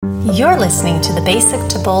You're listening to the Basic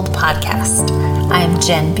to Bold podcast. I'm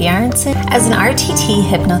Jen Bjarnson. As an RTT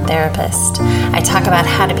hypnotherapist, I talk about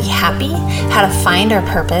how to be happy, how to find our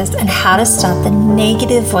purpose, and how to stop the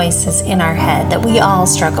negative voices in our head that we all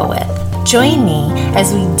struggle with. Join me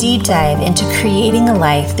as we deep dive into creating a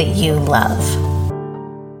life that you love.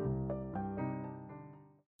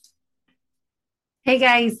 Hey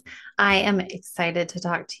guys, I am excited to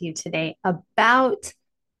talk to you today about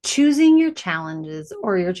choosing your challenges,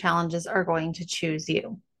 or your challenges are going to choose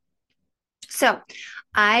you. So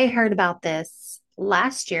I heard about this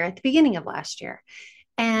last year, at the beginning of last year.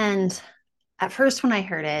 And at first, when I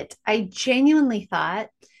heard it, I genuinely thought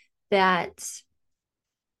that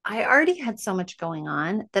I already had so much going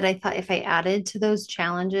on that I thought if I added to those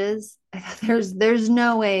challenges, I thought there's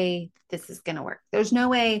no way this is going to work. There's no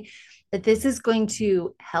way that this is going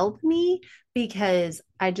to help me, because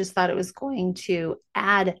I just thought it was going to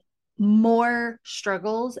add more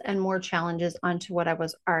struggles and more challenges onto what I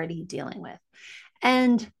was already dealing with.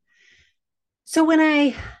 And so when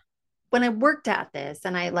I worked at this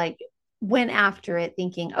and I went after it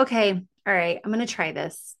thinking, okay, all right, I'm going to try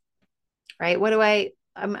this, right?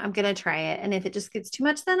 I'm going to try it. And if it just gets too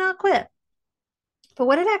much, then I'll quit. But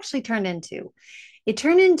what it actually turned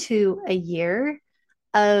into a year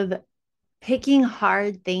of picking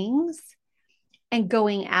hard things and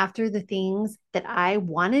going after the things that I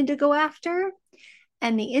wanted to go after.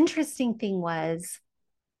 And the interesting thing was,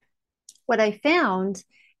 what I found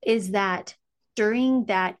is that during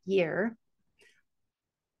that year,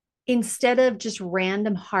 instead of just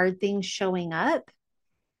random hard things showing up,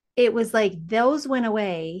 it was like those went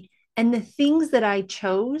away. And the things that I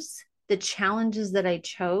chose, the challenges that I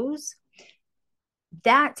chose,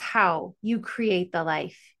 that's how you create the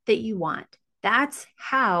life that you want. That's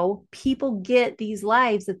how people get these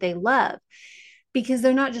lives that they love, because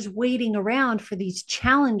they're not just waiting around for these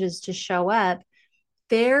challenges to show up.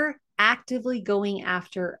 They're actively going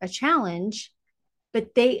after a challenge,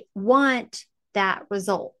 but they want that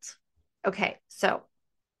result. Okay, so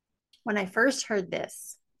when I first heard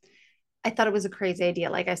this, I thought it was a crazy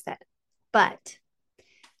idea, like I said. But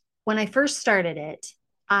when I first started it,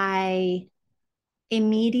 I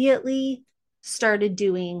immediately started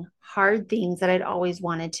doing hard things that I'd always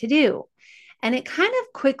wanted to do. And it kind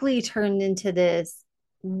of quickly turned into this,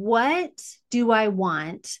 what do I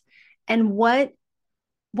want? And what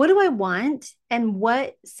do I want? And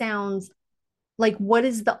what sounds like, what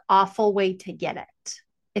is the awful way to get it?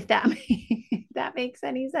 If that, if that makes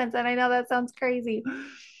any sense. And I know that sounds crazy.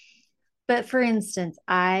 But for instance,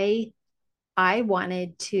 I've always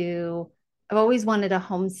wanted a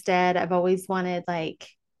homestead. I've always wanted like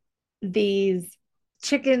these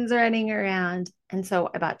chickens running around. And so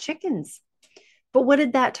I bought chickens. But what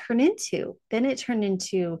did that turn into? Then it turned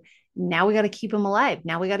into, now we got to keep them alive.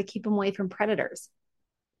 Now we got to keep them away from predators.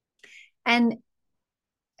 And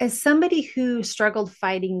as somebody who struggled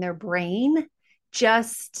fighting their brain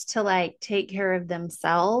just to like take care of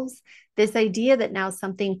themselves, this idea that now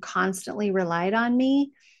something constantly relied on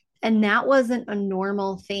me, and that wasn't a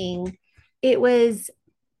normal thing. It was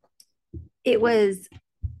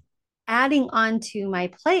adding onto my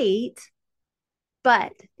plate.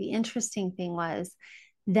 But the interesting thing was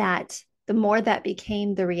that the more that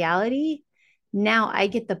became the reality, now I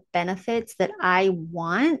get the benefits that I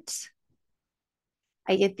want.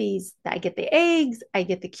 I get the eggs, I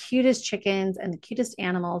get the cutest chickens and the cutest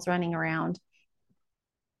animals running around.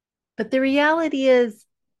 But the reality is,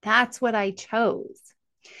 that's what I chose.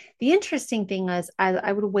 The interesting thing was,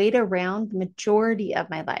 I would wait around the majority of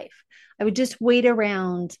my life. I would just wait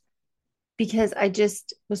around because I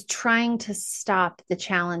just was trying to stop the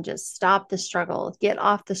challenges, stop the struggle, get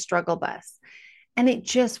off the struggle bus. And it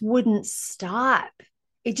just wouldn't stop.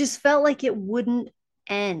 It just felt like it wouldn't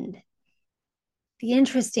end. The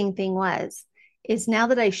interesting thing is now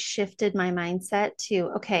that I shifted my mindset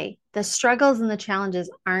to, okay, the struggles and the challenges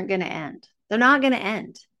aren't going to end. They're not going to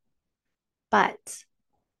end. But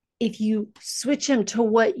if you switch them to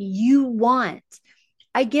what you want,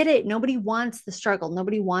 I get it. Nobody wants the struggle.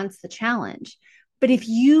 Nobody wants the challenge. But if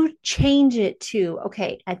you change it to,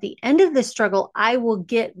 okay, at the end of the struggle, I will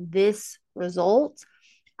get this result.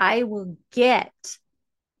 I will get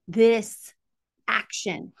this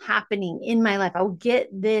action happening in my life. I'll get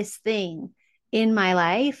this thing in my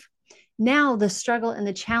life. Now the struggle and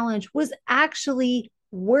the challenge was actually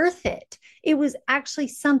worth it. It was actually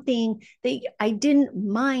something that I didn't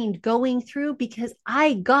mind going through because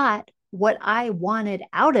I got what I wanted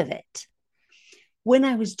out of it. When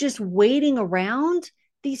I was just waiting around,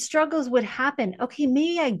 these struggles would happen. Okay,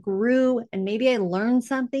 maybe I grew and maybe I learned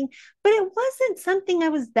something, but it wasn't something I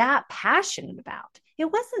was that passionate about.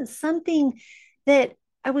 It wasn't something that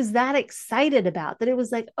I was that excited about, that it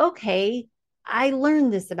was like, okay, I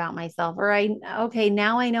learned this about myself, or okay,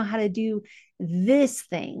 now I know how to do this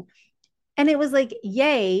thing. And it was like,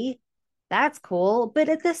 yay, that's cool. But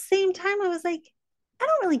at the same time, I was like, I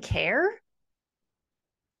don't really care.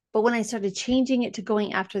 But when I started changing it to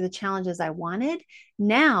going after the challenges I wanted,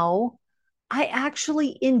 now I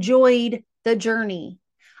actually enjoyed the journey.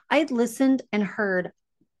 I had listened and heard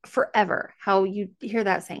forever how you hear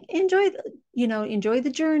that saying, enjoy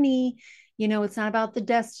the journey. It's not about the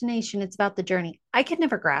destination, it's about the journey. I could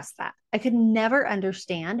never grasp that. I could never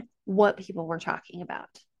understand what people were talking about.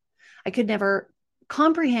 I could never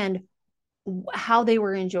comprehend how they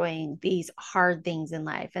were enjoying these hard things in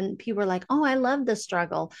life. And people were like, oh, I love the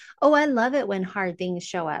struggle. Oh, I love it when hard things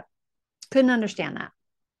show up. Couldn't understand that.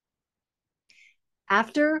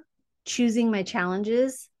 After choosing my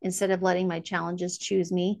challenges instead of letting my challenges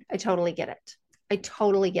choose me, I totally get it. I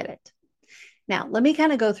totally get it. Now, let me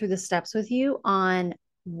kind of go through the steps with you on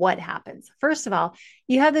what happens. First of all,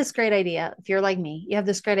 you have this great idea. If you're like me, you have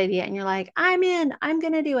this great idea and you're like, I'm in, I'm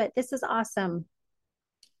going to do it. This is awesome.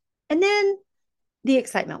 And then the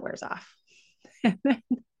excitement wears off.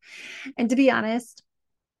 And to be honest,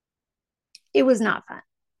 it was not fun.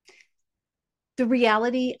 The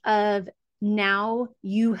reality of now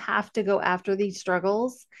you have to go after these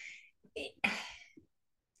struggles.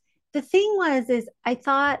 The thing was, is I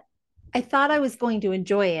thought I was going to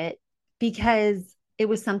enjoy it because it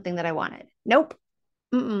was something that I wanted. Nope.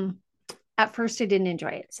 Mm-mm. At first, I didn't enjoy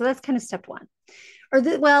it. So that's kind of step one.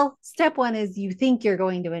 Step one is you think you're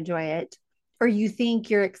going to enjoy it, or you think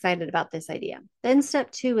you're excited about this idea. Then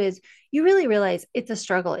step two is you really realize it's a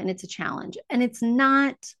struggle and it's a challenge, and it's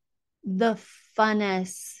not the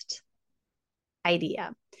funnest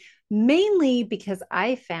idea. Mainly because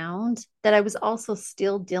I found that I was also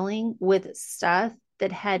still dealing with stuff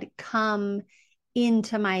that had come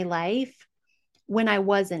into my life when I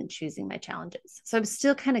wasn't choosing my challenges. So I'm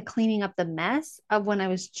still kind of cleaning up the mess of when I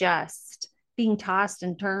was just being tossed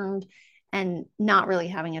and turned and not really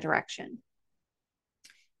having a direction.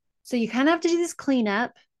 So you kind of have to do this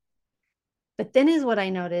cleanup. But then is what I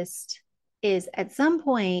noticed is at some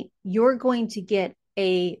point you're going to get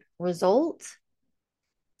a result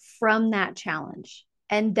from that challenge.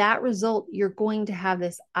 And that result, you're going to have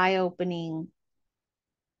this eye-opening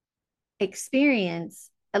experience.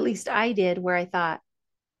 At least I did, where I thought,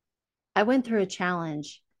 I went through a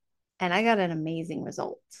challenge and I got an amazing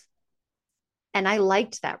result. And I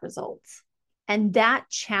liked that result. And that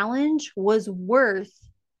challenge was worth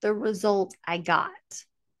the result I got.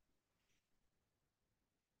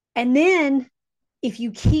 And then if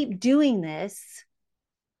you keep doing this,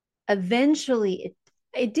 eventually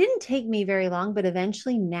it didn't take me very long, but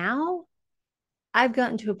eventually now I've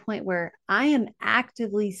gotten to a point where I am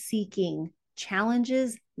actively seeking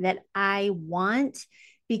challenges that I want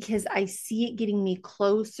because I see it getting me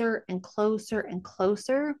closer and closer and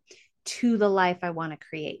closer to the life I want to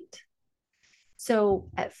create. So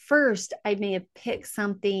at first, I may have picked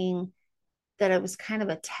something that it was kind of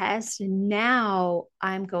a test. And now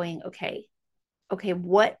I'm going, okay,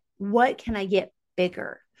 what can I get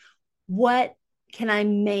bigger? What can I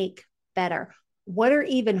make better? What are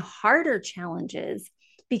even harder challenges?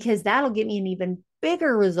 Because that'll give me an even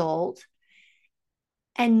bigger result.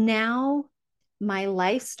 And now my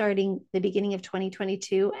life starting the beginning of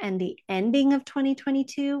 2022 and the ending of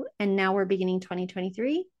 2022, and now we're beginning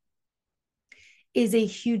 2023, is a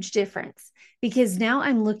huge difference because now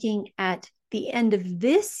I'm looking at the end of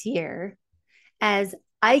this year as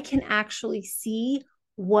I can actually see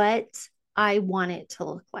what I want it to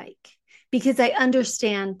look like because I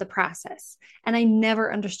understand the process and I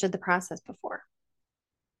never understood the process before.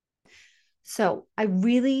 So I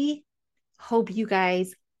really hope you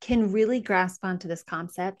guys can really grasp onto this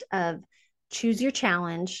concept of choose your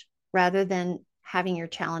challenge rather than having your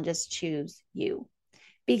challenges choose you,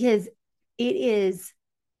 because it is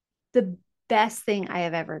the best thing I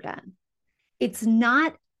have ever done. It's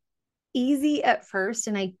not easy at first,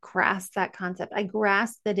 and I grasp that concept. I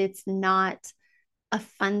grasp that it's not a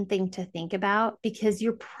fun thing to think about because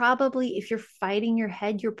you're probably, if you're fighting your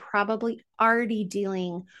head, you're probably already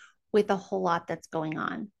dealing with a whole lot that's going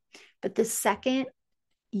on. But the second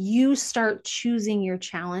you start choosing your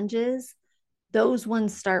challenges, those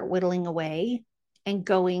ones start whittling away and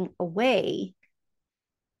going away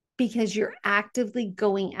because you're actively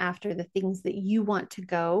going after the things that you want to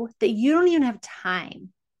go, that you don't even have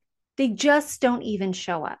time. They just don't even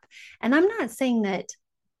show up. And I'm not saying that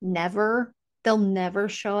they'll never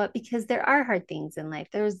show up, because there are hard things in life.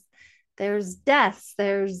 There's deaths,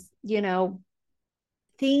 there's,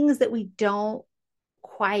 things that we don't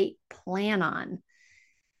quite plan on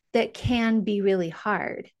that can be really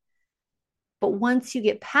hard. But once you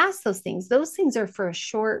get past those things are for a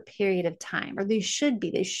short period of time, or they should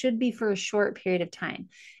be for a short period of time.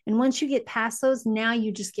 And once you get past those, now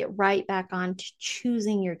you just get right back on to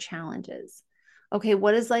choosing your challenges. Okay,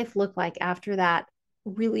 what does life look like after that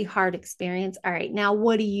really hard experience? All right, now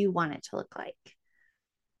what do you want it to look like?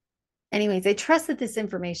 Anyways, I trust that this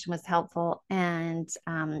information was helpful. And,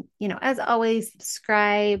 as always,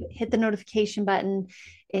 subscribe, hit the notification button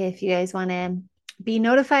if you guys want to be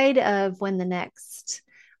notified of when the next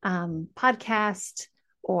podcast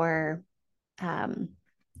or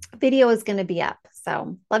video is going to be up.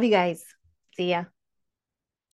 So, love you guys. See ya.